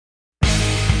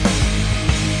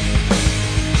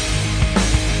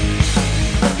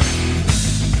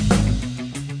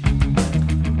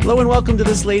Hello and welcome to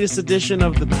this latest edition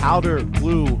of the Powder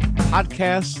Blue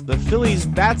Podcast. The Phillies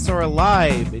bats are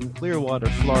alive in Clearwater,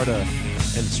 Florida,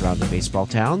 and surrounding baseball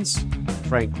towns.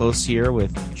 Frank Close here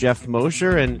with Jeff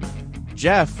Mosher. And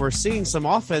Jeff, we're seeing some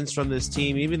offense from this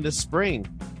team even this spring.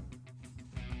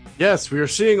 Yes, we are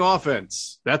seeing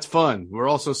offense. That's fun. We're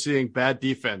also seeing bad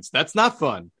defense. That's not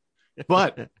fun.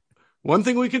 But one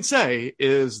thing we can say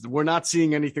is we're not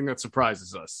seeing anything that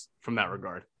surprises us from that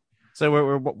regard. So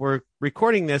we're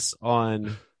recording this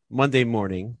on Monday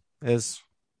morning, as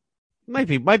might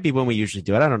be when we usually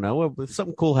do it. I don't know. If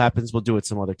something cool happens, we'll do it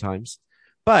some other times.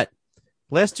 But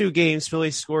last two games,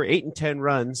 Phillies score 8 and 10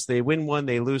 runs. They win one,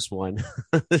 they lose one.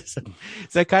 Is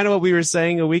that kind of what we were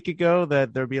saying a week ago?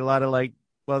 That there'd be a lot of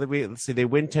let's see, they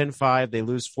win 10-5, they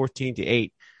lose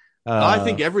 14-8. I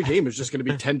think every game is just going to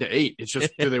be 10-8. It's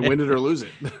just do they win it or lose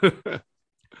it?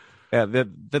 Yeah,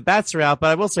 the bats are out,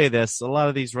 but I will say this: a lot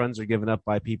of these runs are given up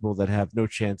by people that have no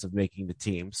chance of making the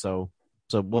team. So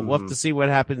we'll have to see what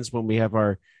happens when we have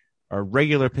our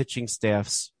regular pitching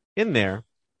staffs in there.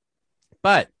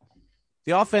 But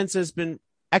the offense has been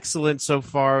excellent so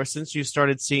far since you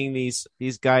started seeing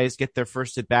these guys get their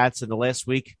first at bats in the last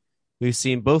week. We've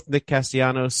seen both Nick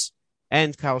Castellanos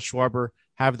and Kyle Schwarber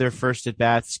have their first at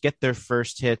bats, get their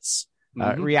first hits,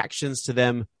 reactions to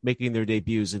them making their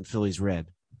debuts in Phillies red.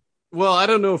 Well, I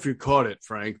don't know if you caught it,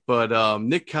 Frank, but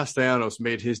Nick Castellanos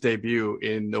made his debut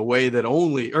in a way that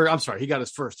he got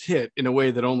his first hit in a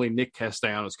way that only Nick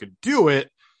Castellanos could do it.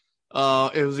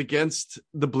 It was against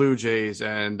the Blue Jays,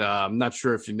 and I'm not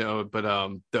sure if you know it,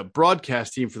 but the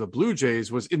broadcast team for the Blue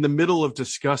Jays was in the middle of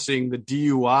discussing the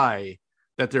DUI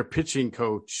that their pitching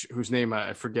coach, whose name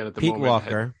I forget at the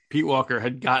moment, Pete Walker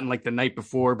had gotten like the night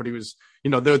before, but he was,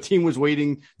 the team was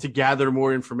waiting to gather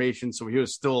more information, so he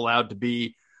was still allowed to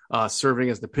be serving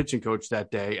as the pitching coach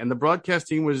that day. And the broadcast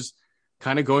team was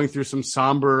kind of going through some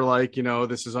somber,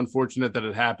 this is unfortunate that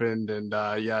it happened. And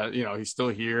he's still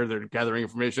here. They're gathering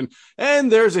information. And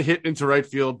there's a hit into right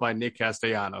field by Nick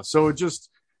Castellanos. So it just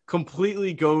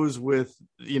completely goes with,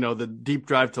 the deep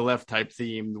drive to left type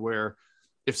theme where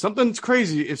if something's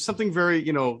crazy, if something very,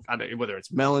 whether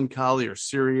it's melancholy or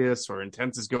serious or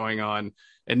intense is going on,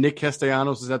 and Nick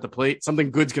Castellanos is at the plate,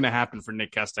 something good's going to happen for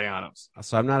Nick Castellanos.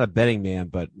 So I'm not a betting man,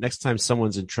 but next time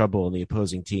someone's in trouble in the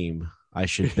opposing team, I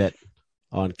should bet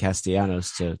on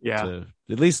Castellanos to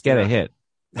at least get a hit.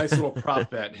 Nice little prop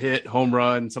bet, hit, home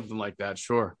run, something like that.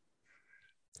 Sure.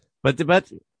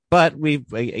 But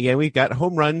we've got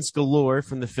home runs galore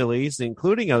from the Phillies,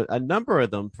 including a number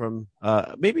of them from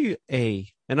maybe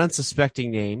an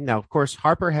unsuspecting name. Now, of course,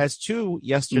 Harper has two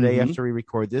yesterday after we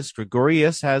record this.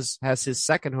 Gregorius has his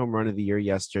second home run of the year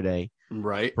yesterday.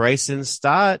 Right. Bryson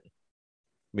Stott,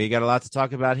 we got a lot to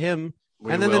talk about him.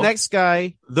 The next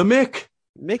guy,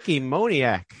 Mickey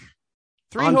Moniak.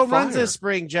 3 home runs this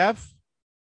spring, Jeff.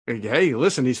 Hey,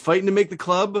 listen, he's fighting to make the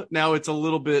club. Now it's a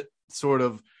little bit sort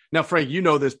of. Now, Frank, you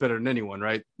know this better than anyone,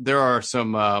 right? There are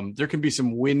some, there can be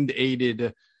some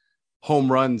wind-aided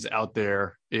home runs out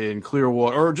there in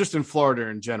Clearwater or just in Florida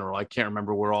in general. I can't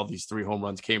remember where all these 3 home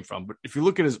runs came from, but if you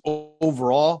look at his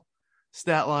overall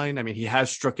stat line, I mean, he has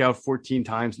struck out 4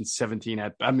 times and 17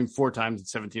 at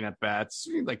bats.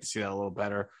 You'd like to see that a little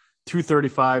better.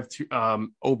 235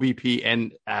 OBP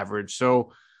and average.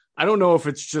 So I don't know if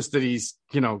it's just that he's,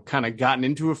 kind of gotten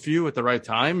into a few at the right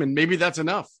time, and maybe that's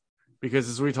enough. Because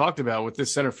as we talked about with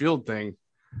this center field thing,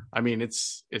 I mean,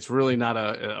 it's really not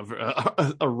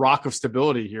a rock of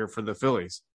stability here for the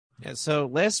Phillies. Yeah, so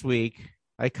last week,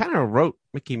 I kind of wrote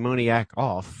Mickey Moniak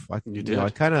off. You did?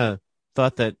 I kind of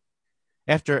thought that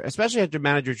especially after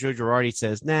manager Joe Girardi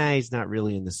says, nah, he's not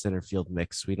really in the center field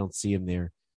mix. We don't see him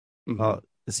there.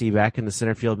 Is he back in the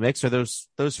center field mix? Are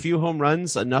those few home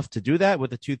runs enough to do that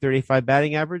with a 235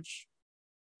 batting average?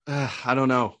 I don't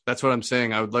know. That's what I'm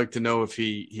saying. I would like to know if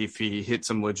he hit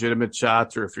some legitimate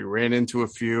shots or if he ran into a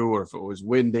few or if it was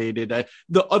wind aided.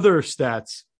 The other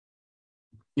stats,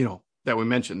 that we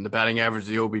mentioned, the batting average,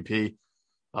 the OBP,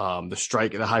 the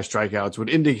high strikeouts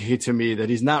would indicate to me that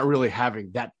he's not really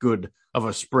having that good of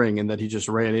a spring and that he just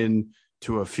ran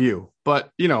into a few.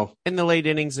 But, in the late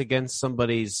innings against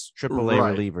somebody's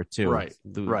AAA reliever too. Right.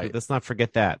 Let's not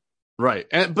forget that. Right.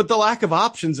 But the lack of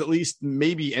options at least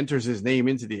maybe enters his name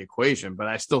into the equation. But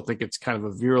I still think it's kind of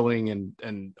a Vierling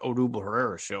and Odubel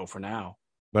Herrera show for now.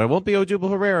 But it won't be Odubel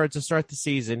Herrera to start the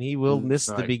season. He will miss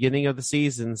the beginning of the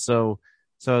season. So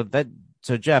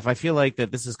Jeff, I feel like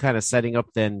that this is kind of setting up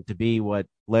then to be what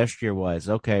last year was.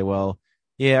 Okay, well,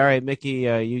 yeah, all right,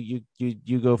 Mickey,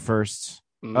 you go first.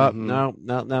 No,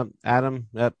 Adam,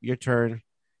 your turn.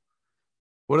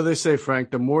 What do they say, Frank?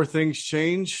 The more things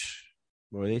change,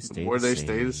 Or they The stay more the they same.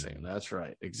 stay the same. That's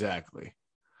right. Exactly.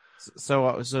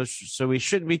 So we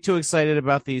shouldn't be too excited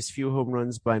about these few home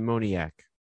runs by Moniak.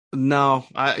 No,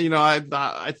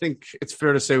 I think it's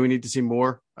fair to say we need to see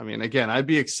more. I mean, again, I'd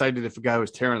be excited if a guy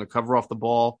was tearing the cover off the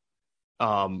ball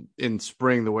in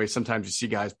spring, the way sometimes you see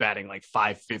guys batting like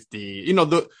 550. You know,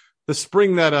 the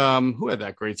spring that who had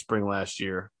that great spring last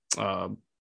year? Well,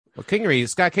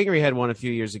 Scott Kingery had one a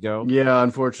few years ago. Yeah,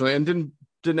 unfortunately. And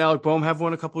didn't Alec Boehm have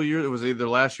one a couple of years? It was either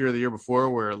last year or the year before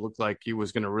where it looked like he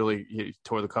was going to he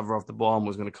tore the cover off the ball and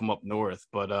was going to come up north.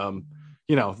 But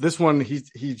this one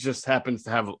he just happens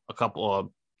to have a couple of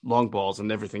long balls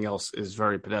and everything else is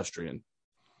very pedestrian.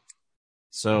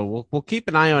 So we'll keep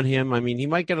an eye on him. I mean, he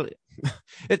might get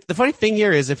the funny thing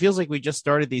here is it feels like we just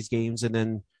started these games and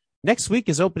then next week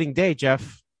is opening day,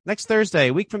 Jeff. Next Thursday,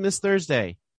 a week from this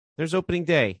Thursday, there's opening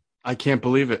day. I can't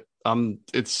believe it.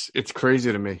 It's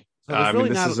crazy to me.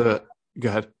 So go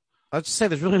ahead. I'll just say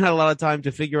there's really not a lot of time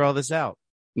to figure all this out.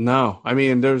 No, I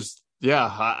mean,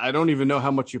 I don't even know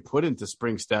how much you put into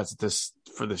spring stats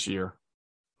for this year.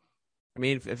 I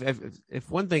mean,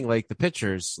 if one thing, like the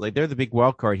pitchers, like they're the big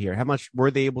wild card here. How much were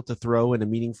they able to throw in a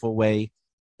meaningful way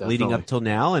leading up till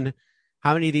now? And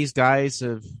how many of these guys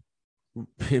have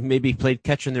maybe played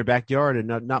catch in their backyard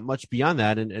and not much beyond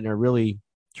that and are really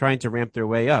trying to ramp their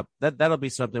way up? That'll be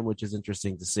something which is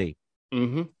interesting to see.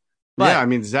 Mm-hmm. But, I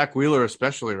mean, Zach Wheeler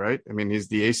especially, right? I mean, he's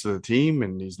the ace of the team,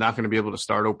 and he's not going to be able to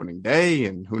start opening day,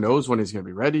 and who knows when he's going to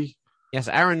be ready. Yes,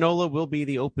 Aaron Nola will be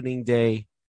the opening day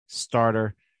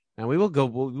starter, and we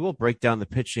will break down the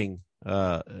pitching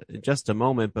in just a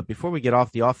moment. But before we get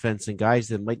off the offense and guys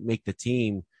that might make the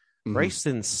team,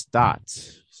 Bryson Stott.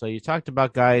 So you talked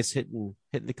about guys hitting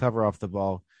the cover off the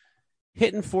ball,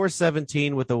 hitting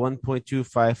 .417 with a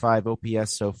 1.255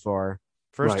 OPS so far.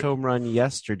 First home run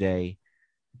yesterday.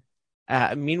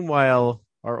 Meanwhile,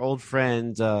 our old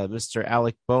friend, Mr.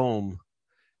 Alec Boehm,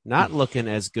 not looking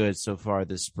as good so far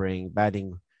this spring,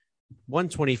 batting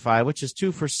 125, which is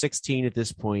 2 for 16 at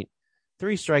this point.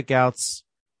 3 strikeouts,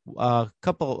 one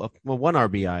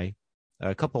RBI,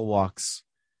 a couple walks.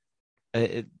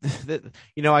 I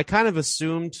kind of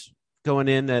assumed going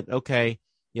in that,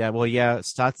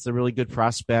 Stott's a really good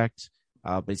prospect,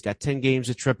 but he's got 10 games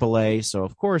at AAA, so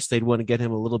of course they'd want to get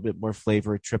him a little bit more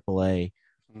flavor at AAA.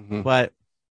 Mm-hmm. But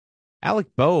Alec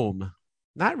Boehm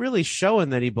not really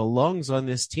showing that he belongs on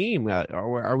this team.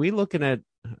 Are we looking at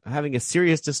having a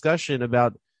serious discussion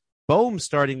about Boehm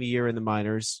starting the year in the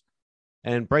minors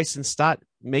and Bryson Stott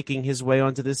making his way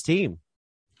onto this team?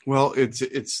 Well,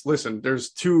 listen, there's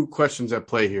 2 questions at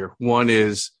play here. One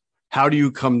is, how do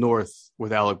you come north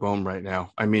with Alec Boehm right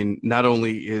now? I mean, not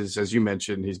only is, as you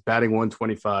mentioned, he's batting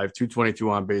 125, 222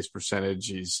 on base percentage.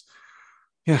 He's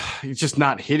just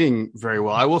not hitting very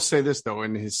well. I will say this, though,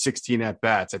 in his 16 at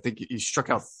bats, I think he struck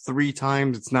out 3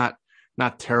 times. It's not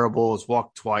terrible. He's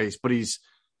walked twice, but he's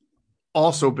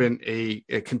also been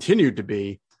continued to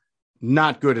be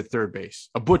not good at third base,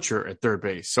 a butcher at third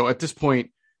base. So at this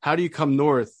point, how do you come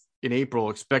north in April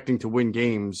expecting to win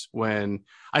games when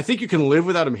I think you can live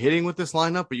without him hitting with this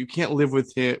lineup, but you can't live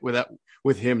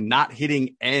with him not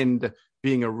hitting and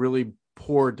being a really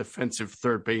poor defensive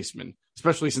third baseman,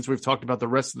 especially since we've talked about the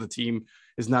rest of the team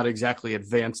is not exactly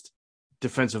advanced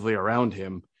defensively around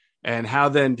him. And how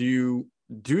then do you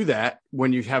do that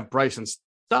when you have Bryson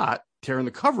Stott tearing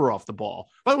the cover off the ball?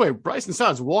 By the way, Bryson Stott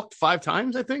has walked 5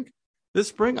 times, I think, this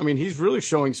spring. I mean, he's really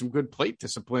showing some good plate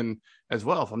discipline as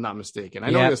well, if I'm not mistaken. I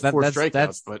know he has 4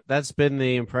 strikeouts, but that's been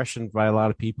the impression by a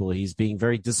lot of people. He's being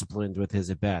very disciplined with his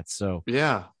at-bats. So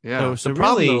yeah. So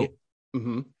really,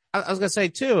 I was going to say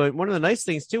too, one of the nice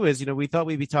things too is, we thought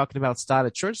we'd be talking about Stott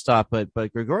at shortstop,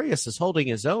 but Gregorius is holding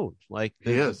his own. Like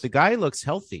the guy looks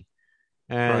healthy,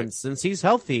 and since he's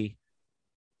healthy,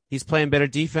 he's playing better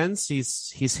defense.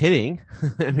 He's hitting.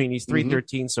 I mean, he's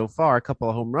 313 so far, a couple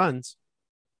of home runs.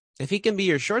 If he can be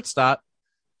your shortstop,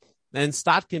 then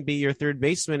Stott can be your third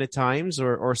baseman at times,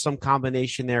 or some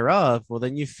combination thereof. Well,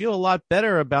 then you feel a lot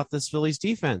better about this Phillies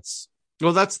defense.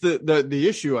 Well, that's the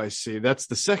issue I see. That's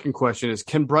the second question is,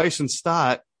 can Bryson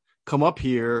Stott come up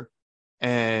here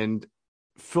and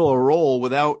fill a role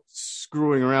without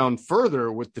screwing around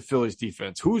further with the Phillies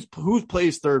defense? Who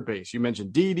plays third base? You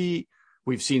mentioned Didi.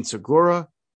 We've seen Segura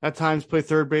at times play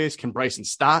third base. Can Bryson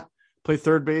Stott play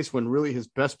third base when really his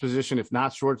best position, if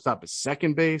not shortstop, is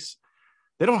second base?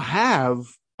 They don't have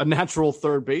a natural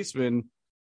third baseman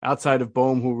outside of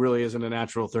Boehm, who really isn't a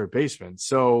natural third baseman.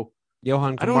 So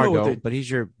Johan Camargo, but he's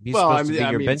supposed to be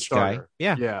your bench starter.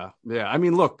 guy. Yeah. I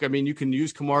mean, you can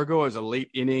use Camargo as a late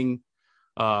inning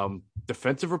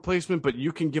defensive replacement, but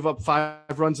you can give up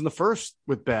 5 runs in the first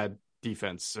with bad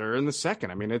defense or in the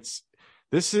second. I mean,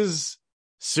 it's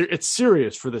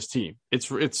serious for this team.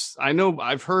 I know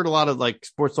I've heard a lot of like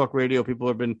sports talk radio. People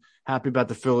have been happy about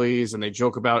the Phillies and they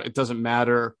joke about it doesn't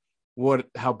matter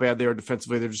how bad they are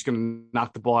defensively. They're just going to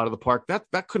knock the ball out of the park.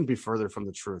 That couldn't be further from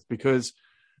the truth, because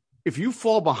if you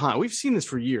fall behind, we've seen this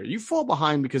for years. You fall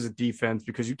behind because of defense,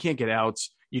 because you can't get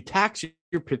outs. You tax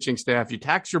your pitching staff, you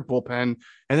tax your bullpen.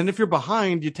 And then if you're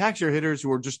behind, you tax your hitters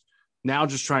who are just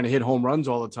trying to hit home runs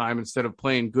all the time instead of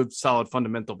playing good, solid,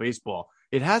 fundamental baseball.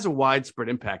 It has a widespread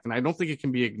impact, and I don't think it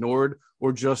can be ignored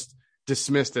or just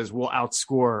dismissed as we'll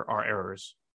outscore our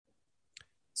errors.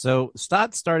 So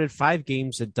Stott started 5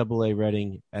 games at Double-A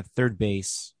Reading at third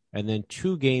base, and then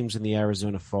 2 games in the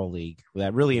Arizona Fall League.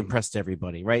 That really impressed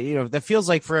everybody, right? You know, that feels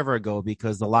like forever ago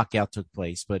because the lockout took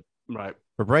place, but right.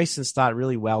 For Bryson Stott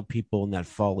really wowed people in that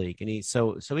Fall League, and he's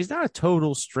not a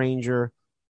total stranger.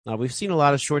 We've seen a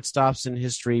lot of shortstops in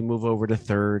history move over to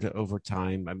third over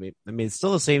time. I mean, it's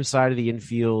still the same side of the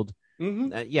infield.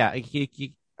 Mm-hmm.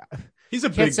 He's a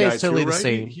big guy totally too, right? The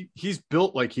same. He's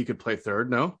built like he could play third.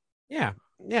 No. Yeah,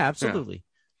 absolutely.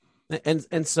 Yeah.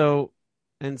 And so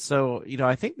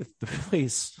I think the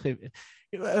Phillies.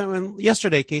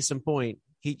 Yesterday, case in point,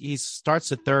 he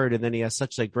starts at third, and then he has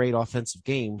such a great offensive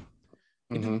game.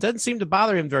 Mm-hmm. It doesn't seem to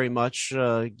bother him very much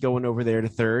going over there to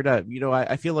third.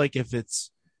 I feel like if it's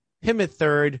him at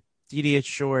third, Didi at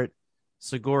short,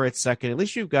 Segura at second, at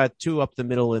least you've got 2 up the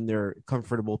middle in their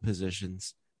comfortable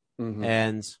positions. Mm-hmm.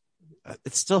 And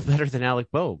it's still better than Alec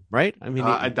Bohm, right? I mean,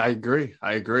 I agree.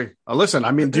 Listen,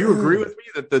 I mean, do you agree with me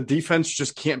that the defense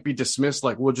just can't be dismissed?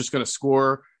 Like, we're just going to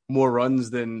score more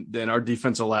runs than our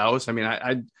defense allows. I mean,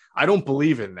 I don't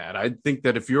believe in that. I think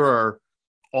that if you're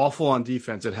awful on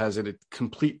defense, it has a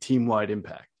complete team-wide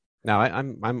impact. Now,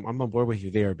 I'm on board with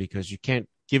you there, because you can't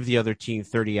give the other team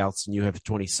 30 outs and you have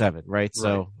 27, right?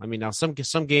 So, I mean, now some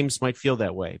games might feel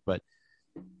that way, but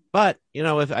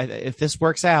if this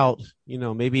works out,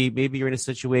 maybe you're in a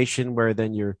situation where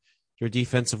then your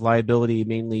defensive liability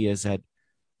mainly is at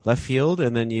left field,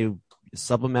 and then you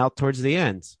sub them out towards the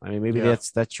end. I mean, maybe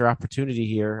that's your opportunity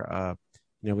here.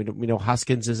 We know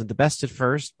Hoskins isn't the best at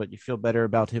first, but you feel better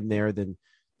about him there than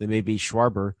maybe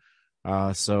Schwarber.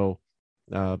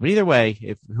 But either way,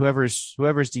 if whoever's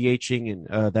DHing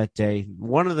in that day,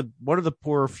 one of the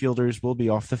poorer fielders will be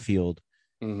off the field.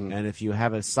 Mm-hmm. And if you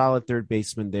have a solid third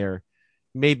baseman there,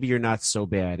 maybe you're not so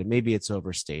bad, and maybe it's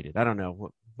overstated. I don't know.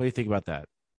 What do you think about that?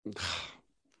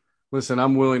 Listen,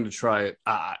 I'm willing to try it.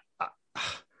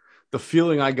 The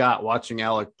feeling I got watching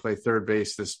Alec play third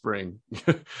base this spring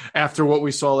after what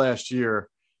we saw last year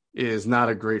is not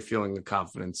a great feeling of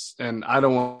confidence. And I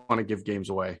don't want to give games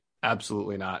away.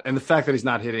 Absolutely not. And the fact that he's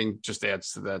not hitting just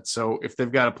adds to that. So if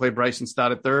they've got to play Bryson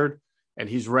Stott at third and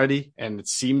he's ready, and it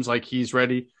seems like he's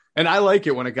ready, and I like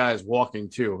it when a guy is walking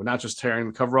too, not just tearing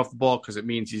the cover off the ball, because it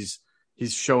means he's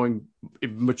showing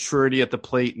maturity at the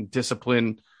plate and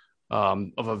discipline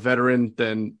of a veteran.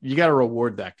 Then you got to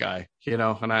reward that guy, and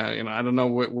I don't know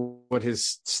what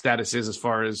his status is as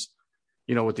far as,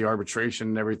 with the arbitration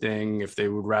and everything, if they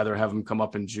would rather have him come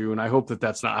up in June. I hope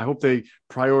I hope they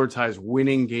prioritize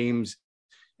winning games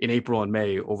in April and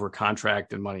May over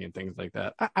contract and money and things like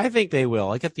that. I think they will.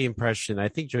 I get the impression, I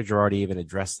think Joe Girardi even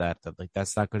addressed that like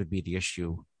that's not going to be the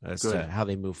issue as to how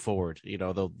they move forward.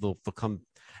 They'll come.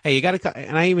 Hey, you got to,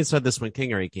 and I even said this when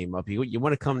Kingery came up. You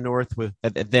want to come north with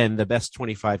then the best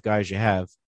 25 guys you have.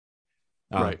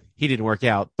 Right. He didn't work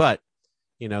out, but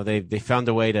they found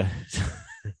a way to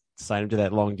sign him to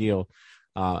that long deal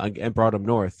and brought him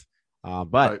north.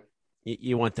 But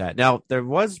you want that. Now, there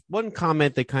was one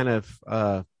comment that kind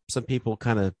of some people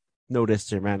kind of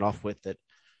noticed and ran off with, that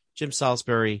Jim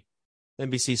Salisbury,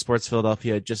 NBC Sports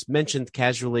Philadelphia, just mentioned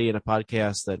casually in a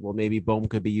podcast that, well, maybe Bohm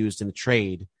could be used in a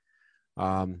trade.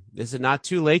 Is it not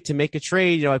too late to make a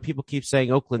trade? People keep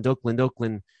saying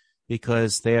Oakland,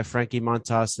 because they have Frankie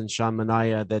Montas and Sean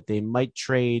Manaea, that they might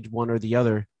trade one or the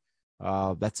other.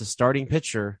 That's a starting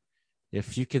pitcher.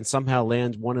 If you can somehow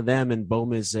land one of them and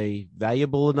Bohm is a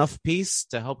valuable enough piece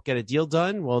to help get a deal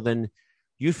done, well, then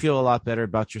you feel a lot better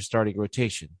about your starting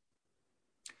rotation.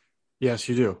 Yes,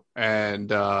 you do.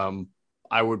 And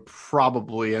I would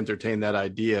probably entertain that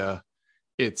idea.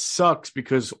 It sucks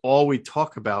because all we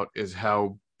talk about is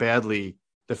how badly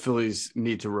the Phillies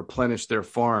need to replenish their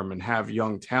farm and have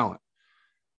young talent.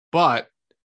 But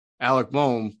Alec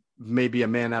Bohm may be a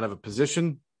man out of a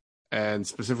position, and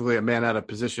specifically a man out of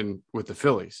position with the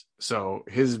Phillies. So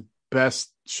his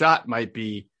best shot might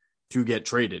be to get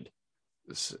traded.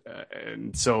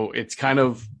 And so it's kind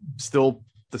of still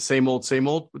the same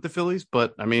old with the Phillies.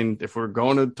 But I mean, if we're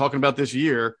talking about this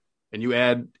year and you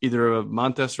add either a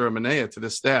Montes or a Manaea to the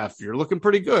staff, you're looking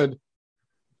pretty good.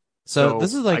 So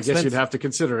this is I guess you'd have to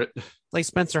consider it. Like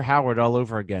Spencer Howard all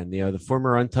over again. The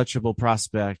former untouchable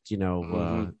prospect.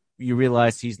 You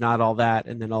realize he's not all that,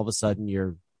 and then all of a sudden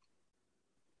you're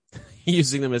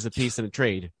using them as a piece in a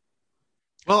trade.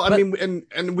 Well, I mean,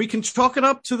 and we can chalk it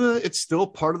up to it's still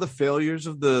part of the failures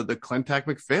of the Klentak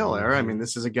McPhail era. I mean,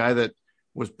 this is a guy that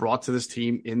was brought to this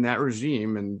team in that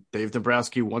regime, and Dave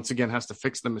Dombrowski once again has to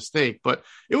fix the mistake. But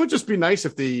it would just be nice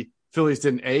if the Phillies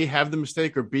didn't A, have the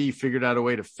mistake, or B, figured out a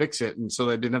way to fix it. And so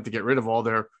they didn't have to get rid of all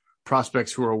their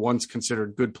prospects who were once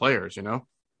considered good players,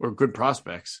 or good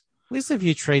prospects. At least if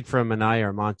you trade for a Manaea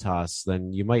or Montas,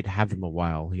 then you might have them a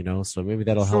while, so maybe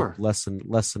that'll help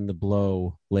lessen the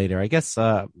blow later. I guess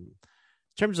in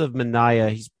terms of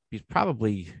Manaea, he's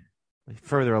probably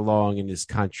further along in his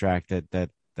contract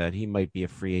that he might be a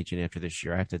free agent after this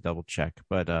year. I have to double check,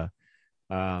 but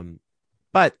that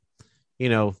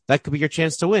could be your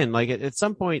chance to win. Like at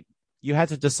some point, you had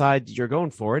to decide you're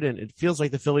going for it, and it feels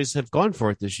like the Phillies have gone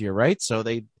for it this year, right? So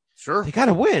they got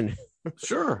to win.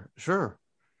 Sure.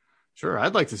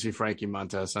 I'd like to see Frankie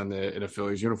Montas in a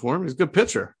Phillies uniform. He's a good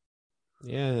pitcher.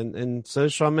 Yeah, and so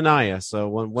is Sean Manaea. So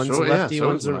one's a lefty,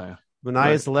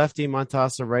 Manaea's a lefty,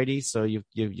 Montas a righty. So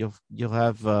you'll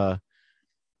have I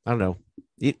don't know,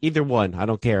 either one. I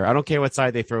don't care. I don't care what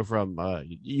side they throw from.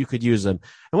 You could use them.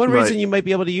 And one reason you might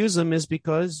be able to use them is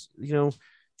because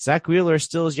Zach Wheeler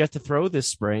still is yet to throw this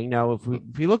spring. Now, if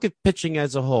we look at pitching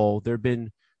as a whole, there have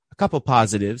been a couple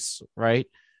positives, right?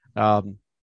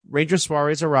 Ranger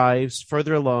Suarez arrives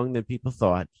further along than people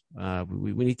thought.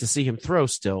 We need to see him throw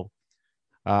still.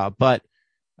 But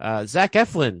Zach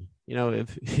Eflin,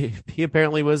 if he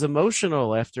apparently was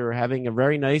emotional after having a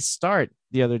very nice start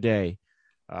the other day.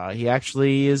 He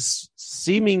actually is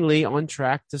seemingly on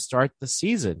track to start the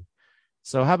season.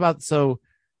 So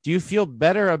do you feel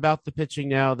better about the pitching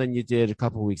now than you did a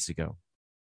couple weeks ago?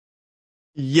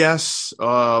 Yes.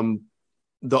 You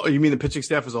mean the pitching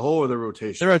staff as a whole or the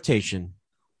rotation? The rotation.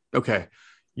 Okay.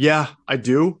 Yeah, I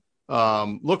do.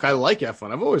 Look, I like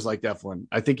Eflin. I've always liked Eflin.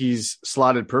 I think he's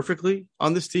slotted perfectly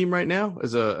on this team right now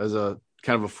as a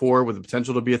kind of a 4 with the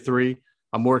potential to be a 3.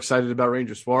 I'm more excited about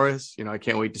Ranger Suarez. I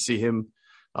can't wait to see him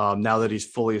now that he's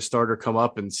fully a starter come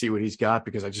up and see what he's got,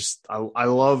 because I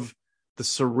love the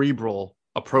cerebral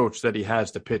approach that he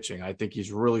has to pitching. I think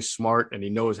he's really smart and he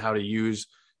knows how to use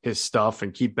his stuff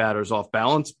and keep batters off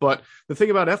balance. But the thing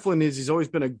about Eflin is he's always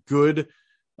been a good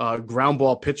ground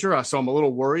ball pitcher. So I'm a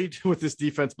little worried with this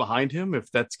defense behind him if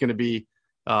that's going to be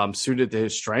suited to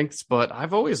his strengths. But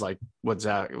I've always liked what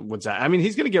Zach. I mean,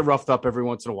 he's going to get roughed up every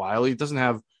once in a while. He doesn't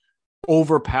have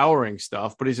overpowering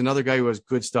stuff, but he's another guy who has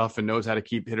good stuff and knows how to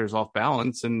keep hitters off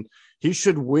balance. And he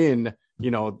should win.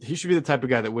 He should be the type of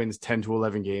guy that wins 10 to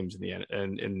 11 games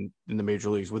in the major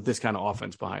leagues with this kind of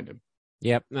offense behind him.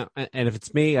 Yep. And if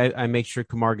it's me, I make sure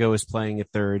Camargo is playing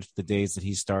at third the days that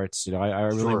he starts. I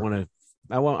really want to.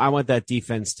 I want that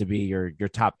defense to be your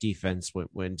top defense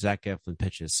when Zach Eflin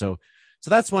pitches. So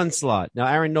that's one slot. Now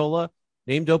Aaron Nola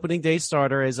named opening day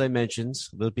starter, as I mentioned.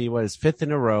 Will be his 5th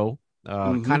in a row,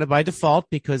 kind of by default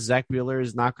because Zach Wheeler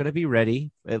is not going to be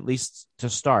ready, at least to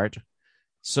start.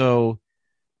 So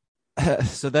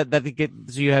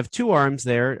you have 2 arms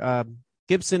there.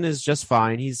 Gibson is just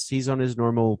fine. He's on his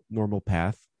normal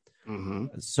path.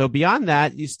 Mm-hmm. So beyond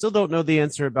that, you still don't know the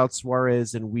answer about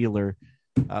Suarez and Wheeler.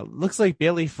 Looks like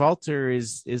Bailey Falter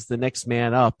is the next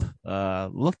man up.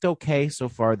 Looked okay so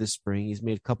far this spring. He's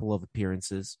made a couple of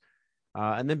appearances.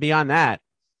 And then beyond that,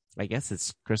 I guess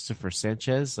it's Christopher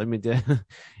Sanchez. I mean,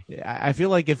 I feel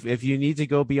like if you need to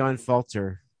go beyond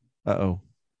Falter,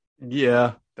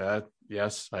 yeah,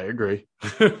 yes, I agree.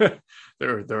 There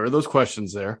are those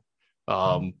questions there.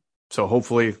 So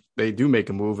hopefully they do make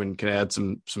a move and can add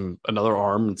some another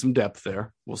arm and some depth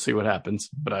there. We'll see what happens.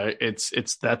 But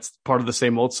that's part of the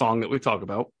same old song that we talk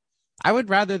about. I would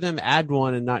rather them add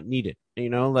one and not need it.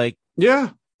 Yeah.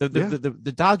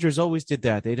 The Dodgers always did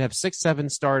that. They'd have 6-7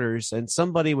 starters and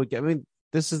somebody would get. I mean,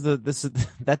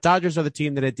 that Dodgers are the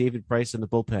team that had David Price in the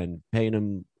bullpen, paying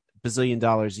him $1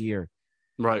 bazillion a year.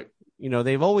 Right.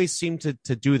 They've always seemed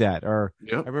to do that. Or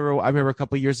yep. I remember a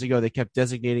couple of years ago, they kept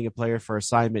designating a player for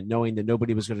assignment, knowing that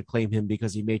nobody was going to claim him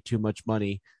because he made too much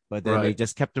money. But then they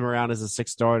just kept him around as a 6th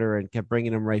starter and kept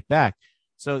bringing him right back.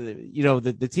 So,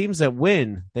 the teams that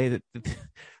win, they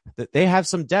have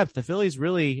some depth. The Phillies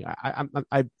really,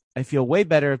 I feel way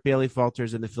better if Bailey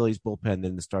Falter's in the Phillies bullpen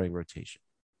than the starting rotation.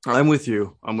 I'm with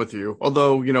you.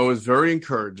 Although, it was very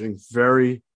encouraging,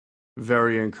 very,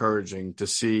 very encouraging to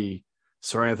see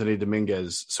Sir Anthony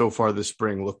Dominguez so far this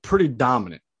spring look pretty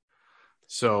dominant.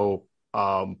 So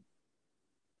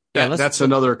that's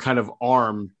another kind of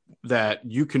arm that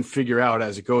you can figure out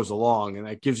as it goes along, and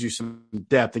that gives you some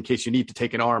depth in case you need to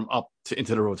take an arm up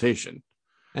into the rotation.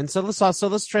 And so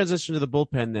let's transition to the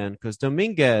bullpen then, because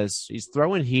Dominguez, he's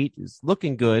throwing heat, he's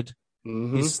looking good.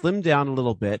 Mm-hmm. He's slimmed down a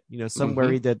little bit. Some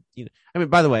worry that I mean,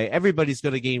 by the way, everybody's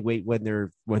going to gain weight when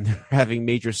they're having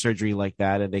major surgery like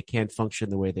that and they can't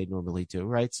function the way they normally do,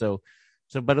 right? So,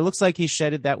 but it looks like he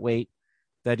shedded that weight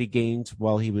that he gained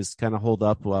while he was kind of holed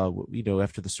up,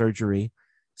 after the surgery.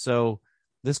 So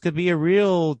this could be a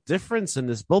real difference in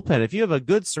this bullpen. If you have a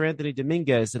good Seranthony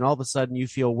Dominguez, and all of a sudden you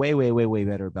feel way, way, way, way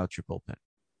better about your bullpen.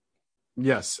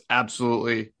 Yes,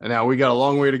 absolutely. And now we got a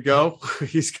long way to go.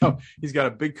 He's got a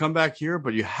big comeback here,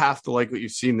 but you have to like what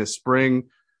you've seen this spring.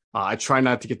 I try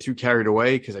not to get too carried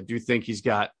away because I do think he's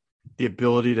got the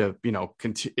ability to,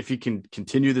 if he can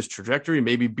continue this trajectory,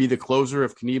 maybe be the closer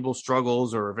if Knebel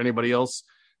struggles or if anybody else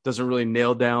doesn't really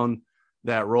nail down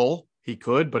that role, he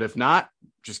could. But if not,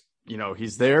 just,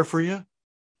 he's there for you.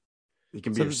 He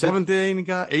can be your seventh inning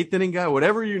guy, eighth inning guy,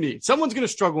 whatever you need. Someone's going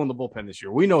to struggle in the bullpen this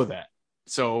year. We know that.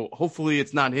 So hopefully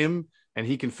it's not him and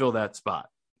he can fill that spot.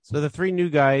 So the three new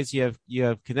guys, you have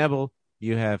Knebel,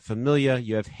 you have Familia,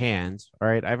 you have Hand. All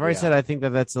right. I've already said I think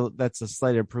that's a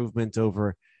slight improvement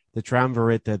over the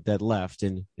triumvirate that left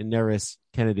in Neris,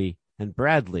 Kennedy, and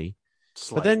Bradley.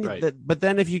 But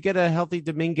then if you get a healthy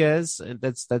Dominguez,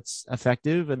 that's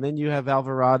effective, and then you have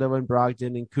Alvarado and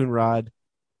Brogdon and Coonrod,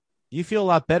 you feel a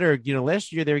lot better.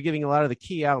 Last year they were giving a lot of the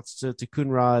key outs to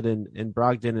Coonrod and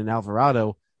Brogdon and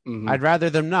Alvarado. Mm-hmm. I'd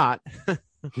rather them not.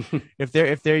 if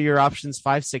they're your options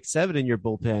 5, 6, 7 in your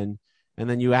bullpen, and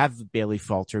then you have Bailey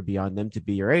Falter beyond them to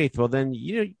be your eighth, well then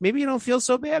maybe you don't feel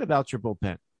so bad about your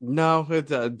bullpen. No,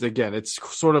 again, it's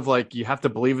sort of like you have to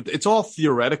believe it. It's all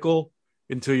theoretical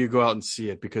until you go out and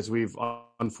see it, because we've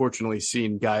unfortunately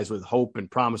seen guys with hope and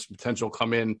promise and potential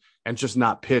come in and just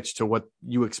not pitch to what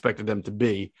you expected them to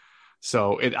be.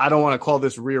 So I don't want to call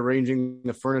this rearranging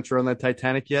the furniture on that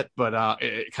Titanic yet, but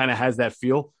it kind of has that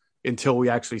feel until we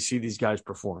actually see these guys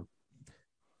perform.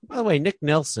 By the way, Nick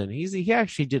Nelson, he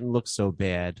actually didn't look so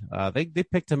bad. They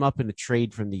picked him up in a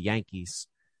trade from the Yankees.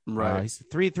 Right. He's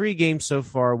three games so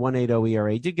far, 1.80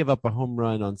 ERA. He did give up a home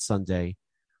run on Sunday,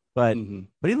 but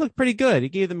he looked pretty good. He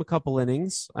gave them a couple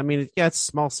innings. I mean, it's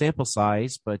small sample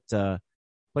size, but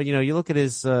you look at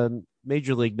his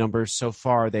major league numbers so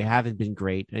far, they haven't been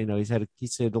great. He's had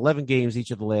 11 games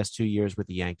each of the last 2 years with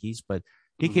the Yankees, but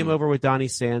he came over with Donnie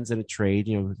Sands in a trade,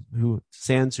 who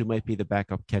might be the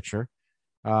backup catcher.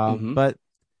 But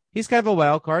he's kind of a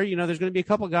wild card. There's going to be a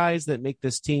couple guys that make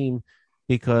this team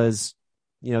because,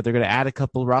 they're going to add a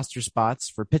couple roster spots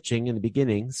for pitching in the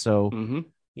beginning. So,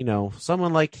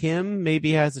 someone like him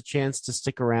maybe has a chance to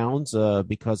stick around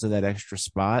because of that extra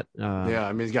spot.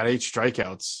 He's got 8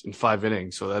 strikeouts in 5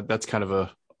 innings. So that's kind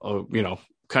of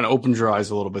kind of opens your eyes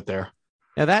a little bit there.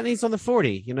 Yeah, that needs on the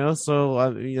 40,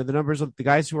 so, the numbers of the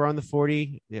guys who are on the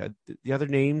 40, the other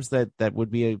names that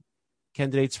would be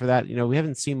candidates for that. We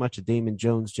haven't seen much of Damon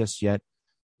Jones just yet.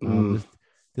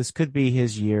 This could be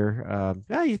his year.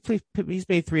 He's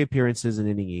made 3 appearances, an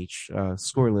inning each,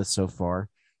 scoreless so far.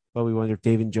 But we wonder if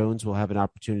Damon Jones will have a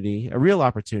real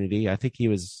opportunity. I think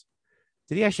did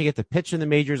he actually get to pitch in the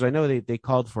majors? I know they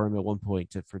called for him at one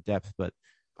point for depth, but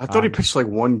I thought he pitched like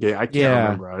one game. I can't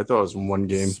remember. I thought it was one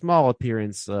game. Small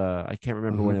appearance. I can't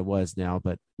remember when it was now,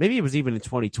 but maybe it was even in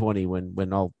 2020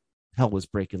 when all hell was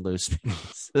breaking loose.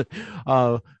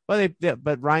 But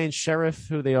Ryan Sheriff,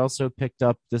 who they also picked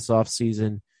up this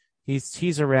offseason,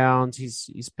 he's around.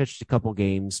 He's pitched a couple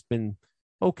games, been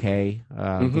okay.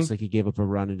 Looks like he gave up a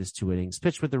run in his 2 innings.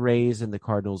 Pitched with the Rays and the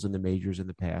Cardinals in the majors in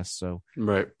the past, so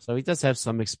he does have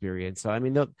some experience. So I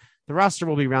mean, the roster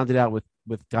will be rounded out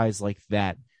with guys like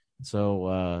that.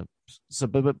 So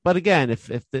but again, if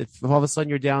all of a sudden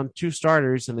you're down 2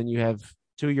 starters and then you have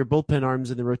 2 of your bullpen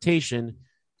arms in the rotation,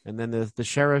 and then the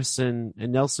Sheriffs and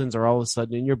Nelsons are all of a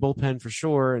sudden in your bullpen for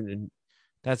sure, and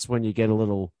that's when you get a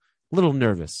little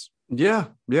nervous. Yeah.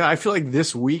 I feel like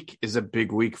this week is a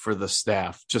big week for the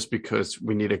staff, just because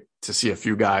we need to see a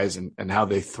few guys and how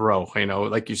they throw.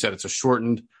 Like you said, it's a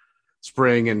shortened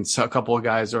spring, and a couple of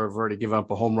guys have already given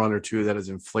up a home run or 2 that has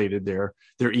inflated their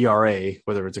ERA,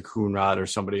 whether it's a Coonrod or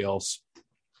somebody else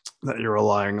that you're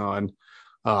relying on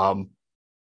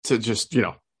to just,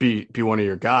 be one of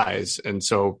your guys. And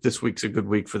so this week's a good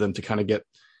week for them to kind of get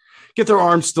their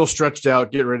arms still stretched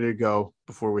out, get ready to go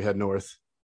before we head north.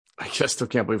 I just still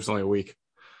can't believe it's only a week.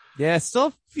 Yeah, still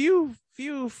a few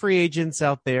free agents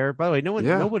out there. By the way, no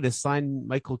one has signed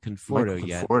Michael Conforto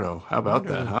yet. How about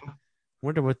that, huh? I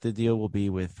wonder what the deal will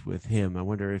be with him. I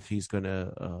wonder if he's going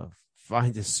to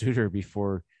find a suitor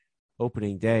before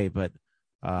opening day. But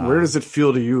Where does it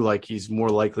feel to you like he's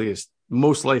most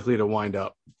likely to wind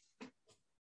up?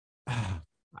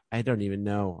 I don't even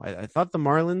know. I thought the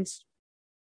Marlins,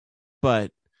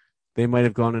 but they might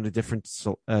have gone in a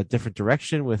different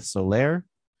direction with Soler.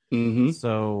 Mm-hmm.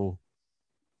 So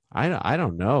I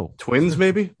don't know. Twins,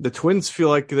 maybe the Twins feel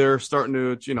like they're starting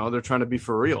to, they're trying to be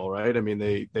for real, right? I mean,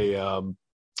 they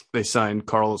signed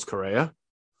Carlos Correa.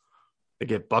 They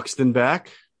get Buxton back.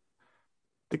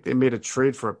 I think they made a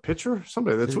trade for a pitcher.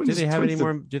 Somebody. The Twins. Do they have any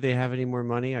more? Do they have any more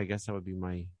money? I guess that would be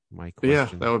my question. Yeah,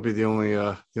 that would be the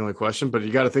only question. But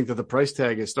you got to think that the price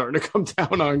tag is starting to come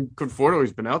down on Conforto.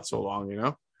 He's been out so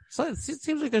long, So it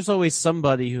seems like there's always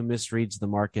somebody who misreads the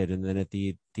market, and then at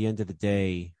the end of the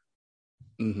day,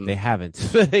 they haven't.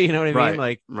 You know what I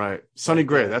mean? Right. Sonny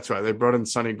Gray. That's right. They brought in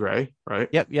Sonny Gray. Right.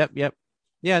 Yep.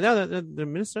 Yeah. No, the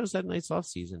Minnesota's had a nice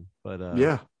offseason, but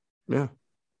yeah.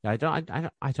 I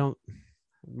don't.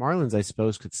 Marlins, I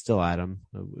suppose, could still add him,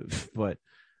 but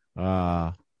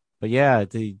yeah,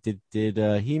 did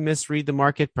he misread the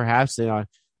market? Perhaps. There are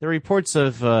reports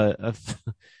of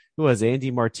who was Andy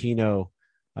Martino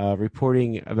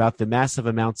reporting about the massive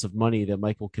amounts of money that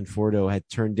Michael Conforto had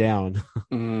turned down.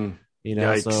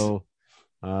 Yikes. So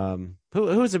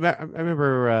who was about? I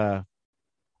remember.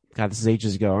 God, this is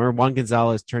ages ago. I remember Juan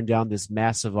Gonzalez turned down this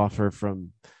massive offer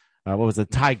from. What was the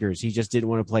Tigers? He just didn't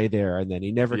want to play there, and then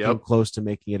he never came close to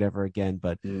making it ever again.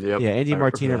 But Andy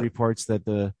Martino reports that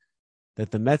the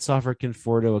Mets offered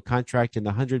Conforto a contract in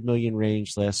the $100 million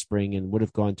range last spring and would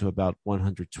have gone to about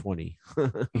 120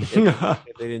 if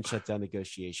they didn't shut down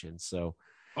negotiations. So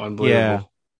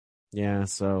unbelievable. Yeah.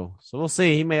 So we'll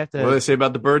see. He may have to. What do they say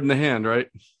about the bird in the hand, right?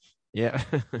 Yeah.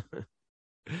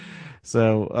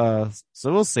 So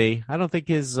we'll see. I don't think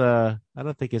his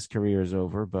career is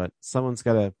over, but someone's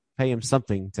got to pay him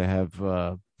something to have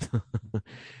to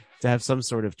have some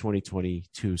sort of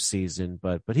 2022 season.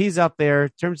 But he's out there.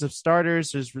 In terms of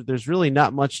starters, there's really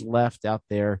not much left out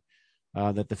there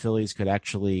that the Phillies could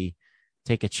actually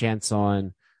take a chance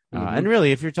on. And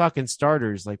really, if you're talking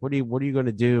starters, like what are you going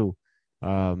to do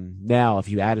now if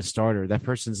you add a starter? That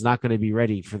person's not going to be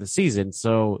ready for the season.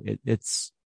 So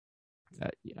that's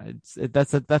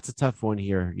a tough one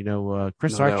here.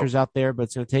 Chris Archer's out there, but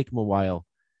it's going to take him a while.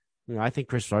 I think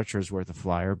Chris Archer is worth a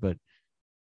flyer, but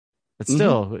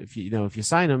still, if you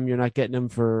sign him, you're not getting him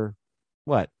for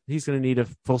what? He's going to need a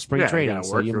full spring training.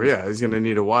 He's going to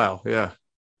need a while. Yeah.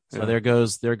 So there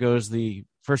goes the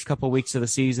first couple of weeks of the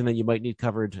season that you might need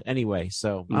covered anyway.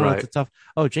 So it's a tough.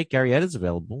 Oh, Jake Arrieta's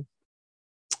available.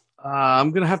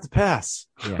 I'm going to have to pass.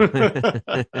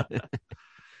 Yeah.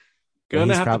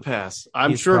 Gonna have to pass.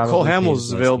 I'm sure Cole Hamels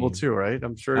is available too, right?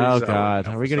 I'm sure. Oh God,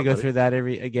 are we gonna go through that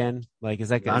again? Like, is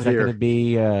that gonna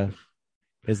be?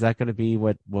 Is that gonna be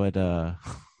what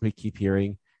we keep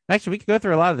hearing? Actually, we could go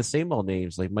through a lot of the same old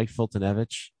names, like Mike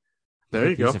Fultonevich. There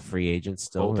you go. He's a free agent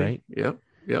still, right? Yep.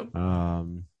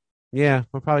 Yeah,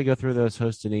 we'll probably go through those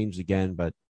host of names again,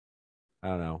 but I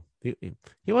don't know.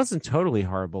 He wasn't totally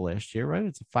horrible last year, right?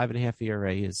 It's a 5.5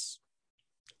 ERA.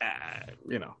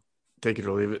 Take it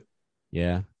or leave it.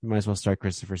 Yeah, you might as well start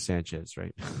Christopher Sanchez,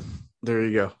 right? There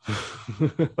you go.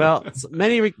 Well,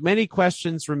 many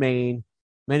questions remain,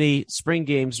 many spring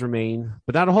games remain,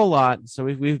 but not a whole lot. So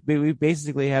we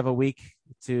basically have a week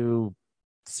to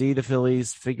see the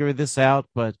Phillies figure this out.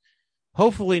 But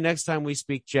hopefully next time we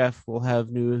speak, Jeff, we'll have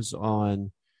news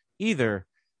on either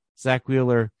Zach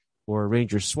Wheeler or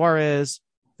Ranger Suarez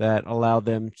that allow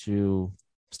them to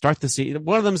start the season.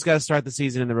 One of them's got to start the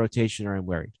season in the rotation, or I'm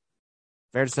worried.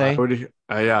 Fair to say?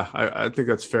 I think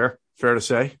that's fair. Fair to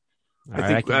say.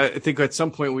 I think at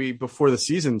some point before the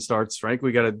season starts, Frank,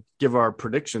 we got to give our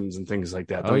predictions and things like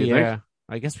that. Don't you think?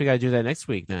 I guess we got to do that next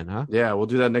week then, huh? Yeah, we'll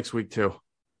do that next week too.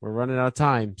 We're running out of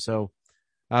time. So,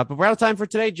 but we're out of time for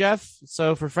today, Jeff.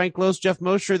 So for Frank Los, Jeff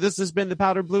Mosher, this has been the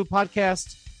Powder Blue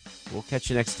Podcast. We'll catch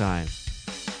you next time.